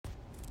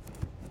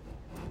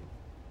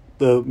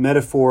the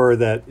metaphor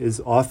that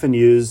is often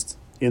used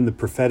in the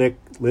prophetic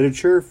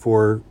literature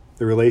for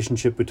the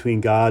relationship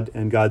between God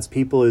and God's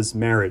people is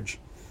marriage.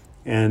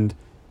 And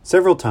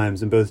several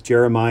times in both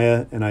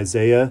Jeremiah and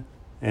Isaiah,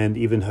 and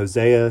even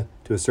Hosea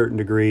to a certain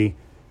degree,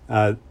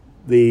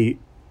 the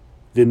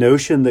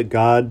notion that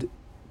God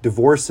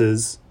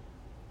divorces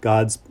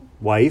God's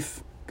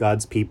wife,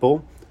 God's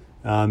people,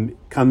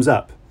 comes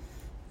up.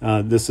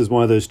 This is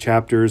one of those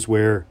chapters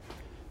where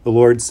the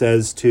Lord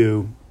says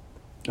to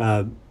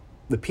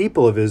the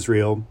people of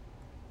Israel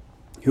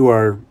who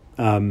are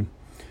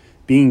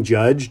being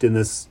judged in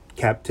this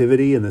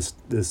captivity and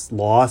this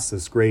loss,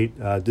 this great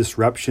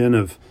disruption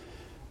of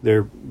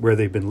where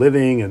they've been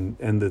living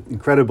and the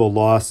incredible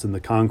loss and the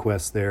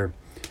conquest there.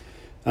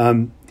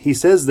 He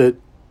says that,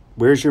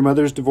 "Where's your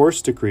mother's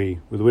divorce decree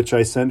with which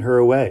I sent her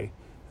away?"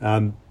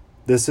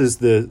 This is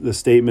the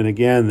statement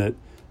again that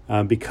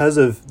because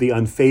of the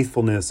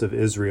unfaithfulness of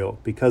Israel,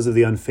 because of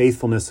the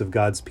unfaithfulness of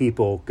God's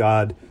people,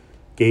 God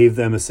gave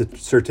them a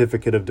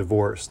certificate of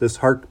divorce. This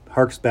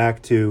harks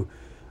back to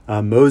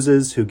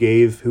Moses,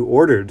 who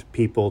ordered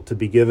people to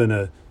be given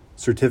a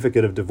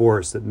certificate of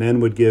divorce, that men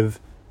would give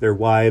their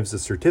wives a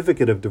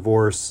certificate of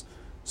divorce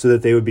so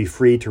that they would be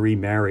free to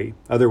remarry.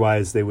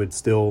 Otherwise, they would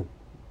still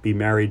be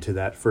married to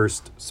that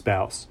first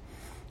spouse.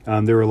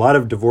 There were a lot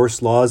of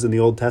divorce laws in the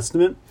Old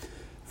Testament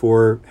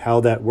for how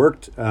that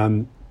worked,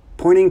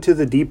 pointing to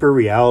the deeper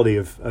reality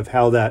of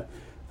how that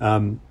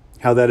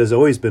has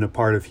always been a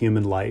part of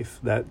human life,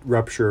 that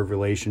rupture of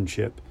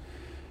relationship.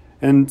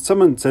 And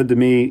someone said to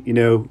me,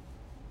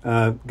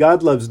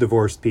 God loves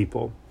divorced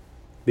people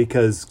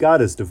because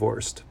God is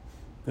divorced.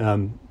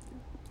 And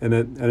I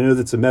know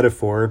that's a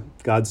metaphor,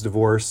 God's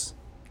divorce,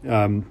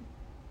 but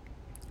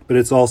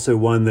it's also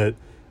one that,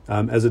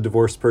 as a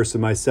divorced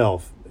person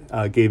myself,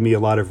 gave me a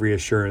lot of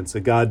reassurance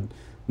that God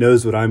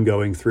knows what I'm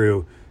going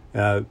through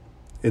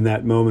in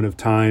that moment of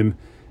time.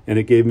 And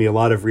it gave me a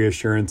lot of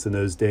reassurance in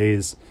those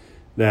days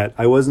that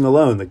I wasn't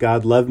alone, that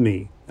God loved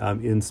me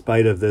in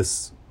spite of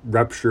this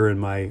rupture in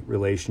my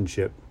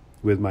relationship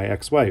with my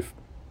ex-wife.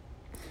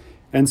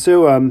 And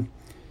so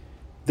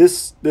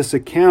this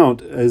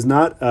account is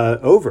not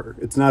over.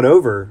 It's not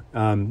over.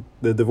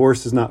 The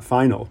divorce is not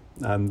final.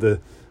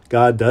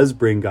 God does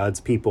bring God's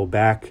people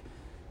back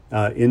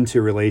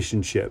into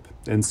relationship.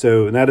 And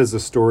that is a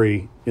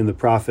story in the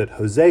prophet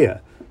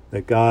Hosea,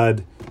 that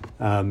God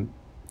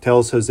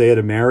tells Hosea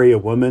to marry a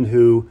woman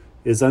who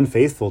is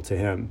unfaithful to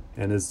him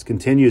and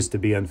continues to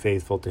be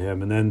unfaithful to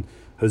him. And then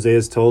Hosea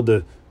is told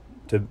to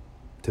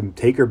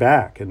take her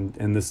back.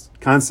 And this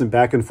constant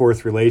back and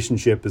forth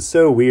relationship is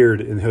so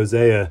weird in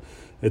Hosea.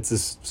 It's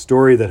this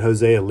story that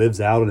Hosea lives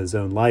out in his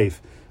own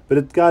life.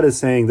 But God is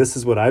saying, this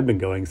is what I've been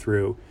going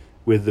through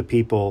with the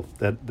people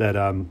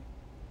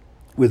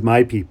with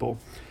my people.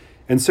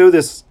 And so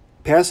this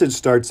passage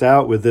starts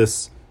out with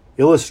this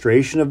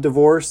illustration of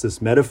divorce,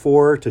 this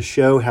metaphor to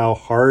show how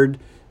hard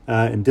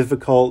and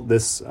difficult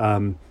this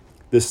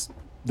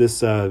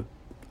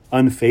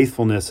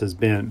unfaithfulness has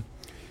been.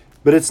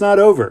 But it's not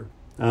over.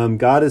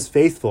 God is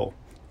faithful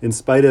in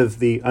spite of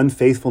the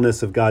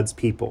unfaithfulness of God's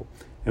people.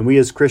 And we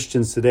as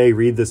Christians today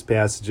read this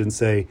passage and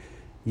say,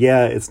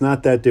 yeah, it's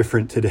not that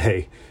different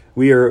today.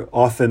 We are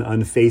often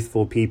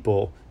unfaithful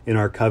people in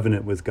our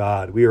covenant with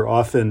God. We are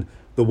often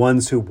the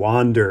ones who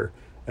wander,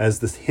 as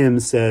the hymn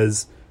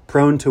says,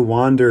 prone to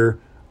wander,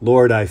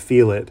 Lord, I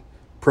feel it,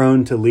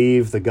 prone to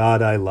leave the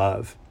God I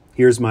love.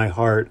 Here's my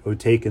heart, O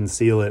take and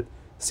seal it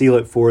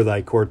for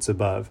thy courts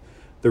above.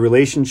 The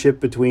relationship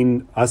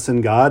between us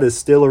and God is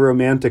still a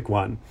romantic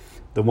one.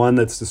 The one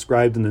that's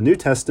described in the New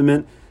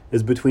Testament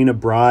is between a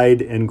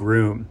bride and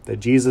groom, that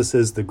Jesus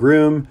is the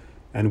groom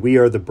and we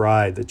are the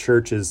bride. The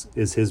church is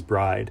his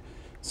bride.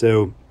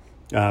 So,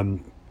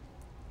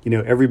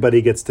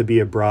 everybody gets to be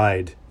a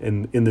bride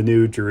in the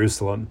New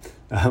Jerusalem.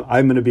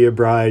 I'm going to be a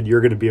bride,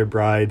 you're going to be a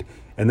bride,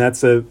 and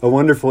that's a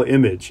wonderful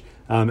image.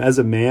 As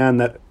a man,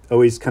 that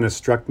always kind of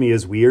struck me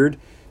as weird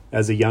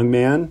as a young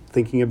man,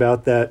 thinking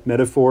about that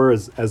metaphor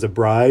as a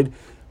bride.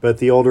 But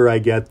the older I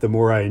get, the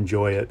more I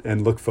enjoy it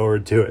and look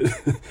forward to it.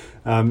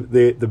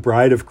 The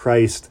bride of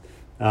Christ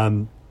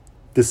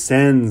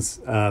descends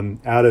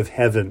out of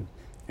heaven,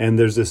 and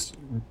there's this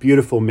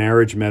beautiful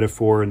marriage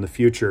metaphor in the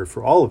future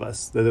for all of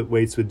us that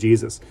awaits with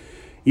Jesus.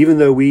 Even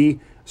though we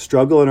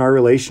struggle in our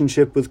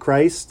relationship with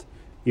Christ,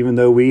 even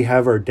though we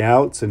have our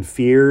doubts and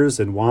fears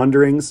and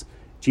wanderings,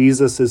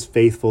 Jesus is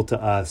faithful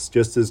to us,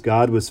 just as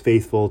God was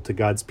faithful to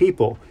God's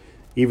people,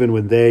 even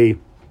when they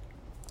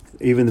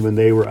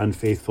were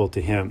unfaithful to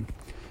him.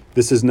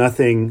 This is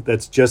nothing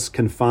that's just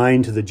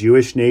confined to the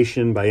Jewish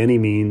nation by any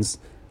means.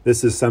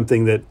 This is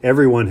something that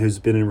everyone who's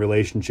been in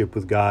relationship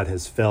with God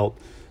has felt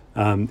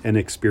and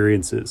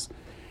experiences.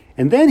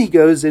 And then he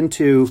goes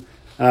into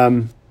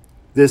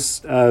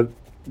this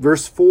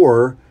verse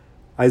 4,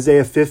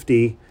 Isaiah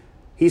 50.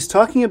 He's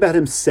talking about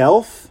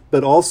himself,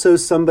 but also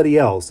somebody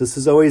else. This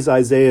is always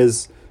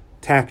Isaiah's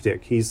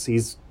tactic.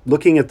 He's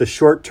looking at the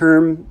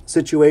short-term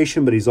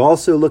situation, but he's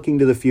also looking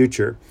to the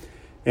future.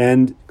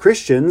 And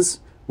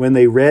Christians, when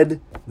they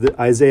read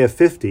Isaiah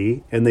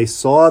 50 and they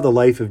saw the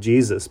life of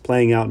Jesus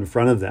playing out in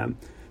front of them,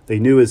 they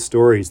knew his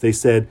stories. They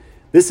said,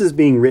 this is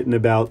being written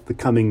about the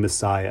coming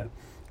Messiah.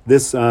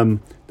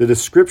 The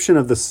description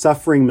of the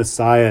suffering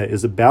Messiah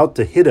is about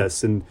to hit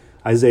us in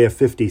Isaiah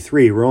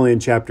 53. We're only in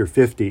chapter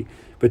 50.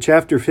 But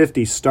chapter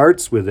 50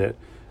 starts with it,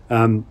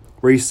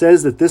 where he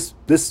says that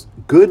this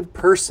good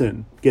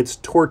person gets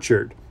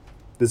tortured.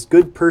 This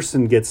good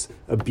person gets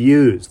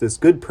abused. This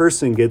good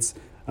person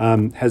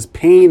has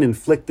pain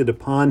inflicted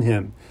upon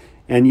him.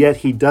 And yet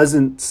he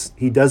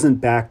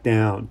doesn't back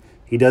down.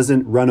 He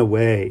doesn't run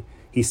away.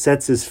 He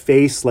sets his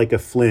face like a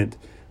flint.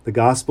 The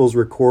Gospels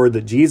record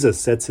that Jesus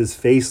sets his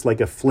face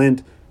like a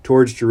flint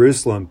towards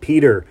Jerusalem.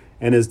 Peter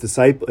and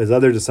his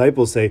other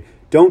disciples say,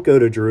 don't go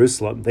to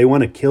Jerusalem. They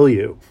want to kill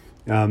you.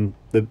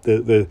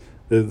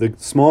 The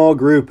small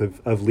group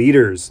of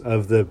leaders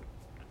of the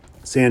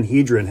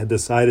Sanhedrin had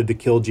decided to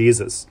kill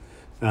Jesus,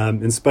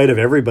 in spite of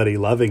everybody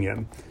loving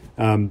him.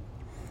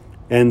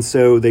 And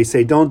so they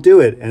say, don't do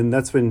it. And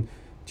that's when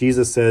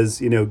Jesus says,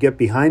 get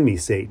behind me,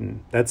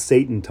 Satan. That's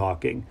Satan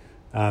talking.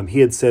 He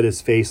had set his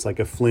face like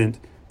a flint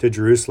to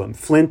Jerusalem.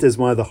 Flint is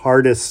one of the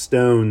hardest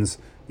stones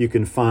you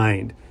can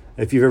find.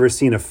 If you've ever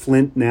seen a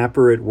flint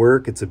knapper at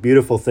work, it's a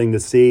beautiful thing to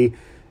see.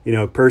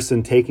 A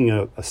person taking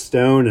a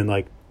stone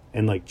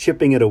and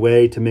chipping it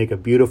away to make a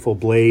beautiful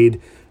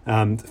blade.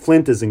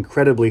 Flint is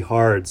incredibly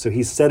hard. So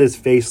he set his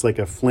face like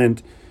a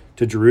flint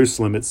to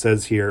Jerusalem, it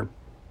says here.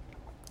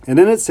 And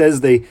then it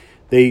says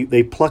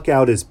they pluck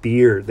out his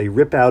beard. They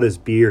rip out his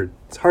beard.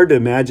 It's hard to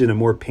imagine a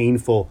more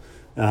painful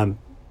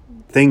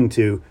thing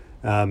to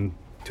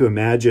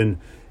imagine.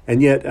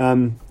 And yet,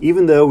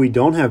 even though we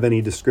don't have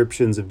any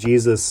descriptions of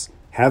Jesus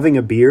having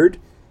a beard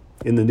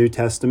in the New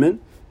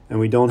Testament, and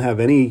we don't have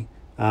any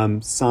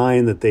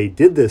sign that they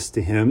did this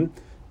to him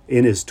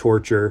in his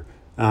torture,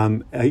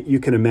 you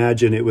can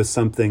imagine it was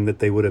something that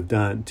they would have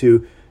done.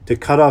 To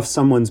cut off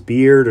someone's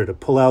beard or to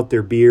pull out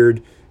their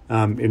beard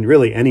in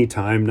really any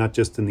time, not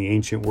just in the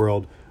ancient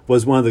world,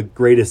 was one of the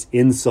greatest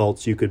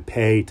insults you could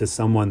pay to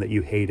someone that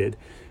you hated.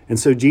 And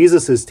so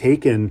Jesus is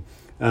taken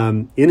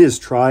in his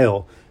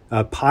trial.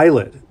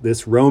 Pilate,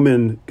 this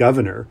Roman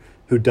governor,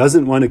 who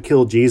doesn't want to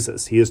kill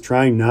Jesus. He is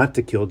trying not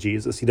to kill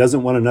Jesus. He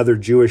doesn't want another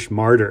Jewish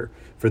martyr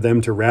for them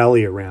to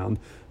rally around.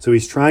 So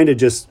he's trying to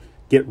just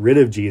get rid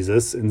of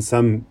Jesus in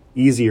some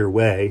easier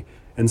way.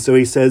 And so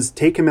he says,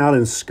 take him out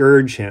and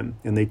scourge him.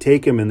 And they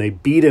take him and they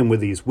beat him with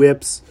these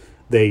whips.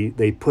 They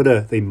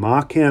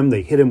mock him.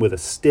 They hit him with a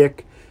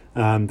stick.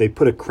 They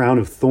put a crown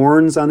of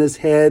thorns on his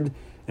head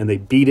and they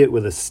beat it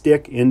with a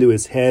stick into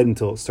his head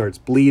until it starts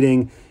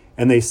bleeding.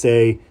 And they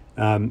say,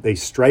 they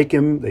strike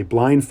him, they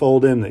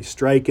blindfold him, they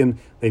strike him,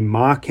 they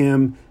mock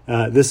him.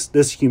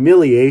 This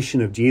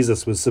humiliation of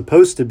Jesus was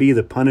supposed to be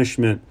the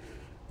punishment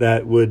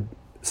that would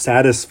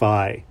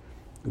satisfy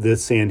the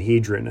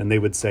Sanhedrin. And they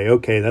would say,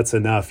 okay, that's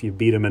enough. You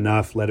beat him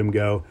enough, let him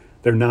go.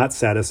 They're not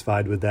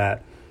satisfied with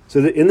that.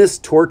 So that in this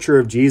torture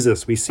of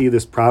Jesus, we see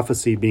this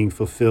prophecy being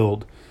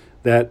fulfilled,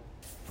 that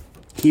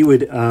he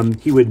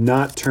would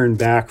not turn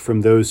back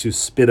from those who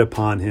spit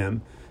upon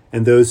him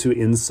and those who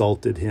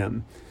insulted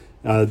him.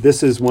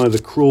 This is one of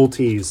the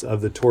cruelties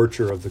of the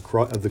torture of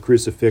the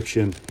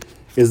crucifixion,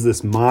 is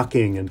this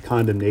mocking and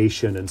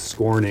condemnation and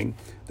scorning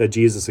that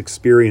Jesus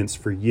experienced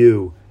for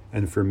you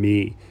and for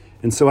me.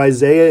 And so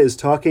Isaiah is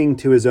talking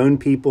to his own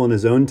people in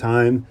his own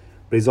time,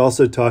 but he's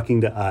also talking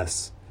to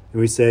us.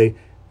 And we say,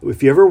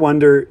 if you ever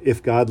wonder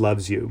if God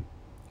loves you,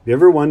 if you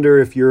ever wonder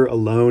if you're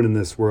alone in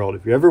this world,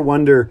 if you ever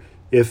wonder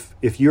if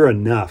you're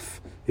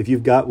enough, if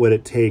you've got what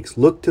it takes,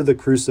 look to the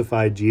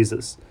crucified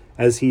Jesus.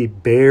 As he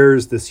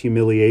bears this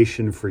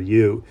humiliation for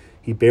you,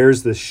 he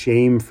bears this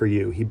shame for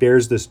you, he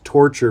bears this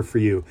torture for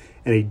you,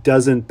 and he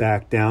doesn't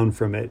back down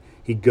from it.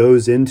 He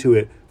goes into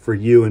it for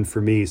you and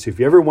for me. So if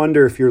you ever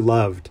wonder if you're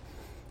loved,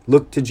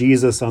 look to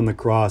Jesus on the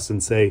cross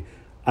and say,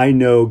 I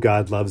know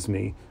God loves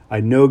me. I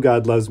know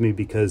God loves me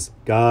because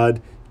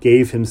God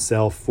gave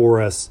himself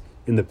for us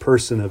in the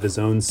person of his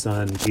own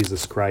Son,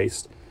 Jesus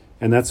Christ.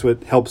 And that's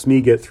what helps me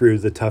get through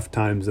the tough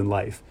times in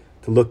life,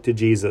 to look to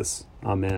Jesus. Amen.